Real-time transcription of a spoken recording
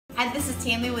Hi, this is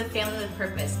Tammy with Family with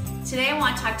Purpose. Today I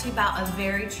want to talk to you about a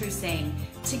very true saying.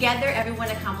 Together everyone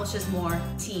accomplishes more,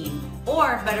 team.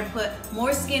 Or better put,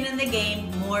 more skin in the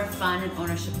game, more fun and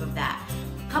ownership of that.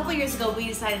 A couple years ago we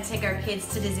decided to take our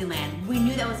kids to Disneyland. We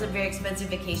knew that was a very expensive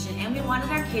vacation and we wanted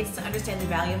our kids to understand the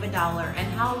value of $1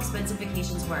 and how expensive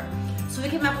vacations were. So we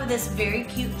came up with this very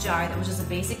cute jar that was just a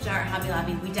basic jar at Hobby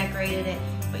Lobby. We decorated it,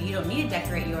 but you don't need to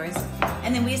decorate yours.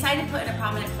 And then we decided to put it in a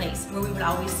prominent place where we would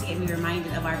always see it and be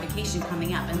reminded of our vacation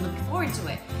coming up and look forward to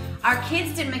it. Our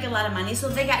kids didn't make a lot of money, so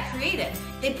they got creative.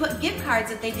 They put gift cards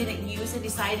that they didn't use and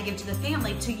decided to give to the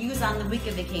family to use on the week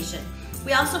of vacation.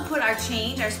 We also put our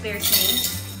change, our spare change,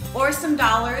 or some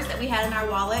dollars that we had in our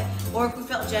wallet, or if we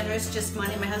felt generous, just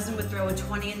money. My husband would throw a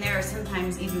 20 in there, or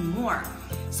sometimes even more.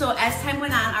 So as time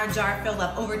went on, our jar filled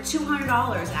up, over $200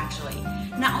 actually.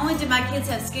 Not only did my kids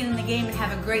have skin in the game and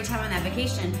have a great time on that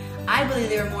vacation, I believe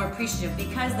they were more appreciative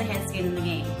because they had skin in the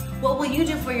game. What will you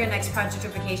do for your next project or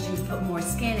vacation to put more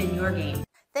skin in your game?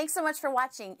 Thanks so much for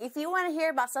watching. If you want to hear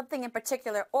about something in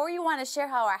particular or you want to share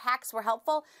how our hacks were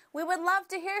helpful, we would love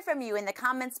to hear from you in the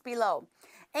comments below.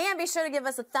 And be sure to give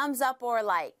us a thumbs up or a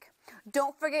like.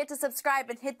 Don't forget to subscribe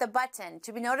and hit the button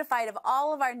to be notified of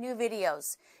all of our new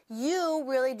videos. You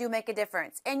really do make a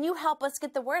difference, and you help us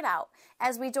get the word out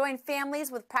as we join families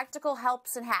with practical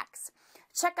helps and hacks.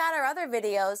 Check out our other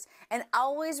videos, and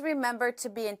always remember to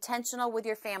be intentional with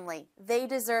your family. They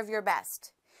deserve your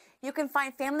best. You can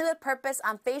find Family with Purpose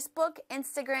on Facebook,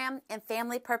 Instagram, and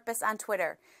Family Purpose on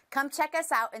Twitter. Come check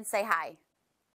us out and say hi.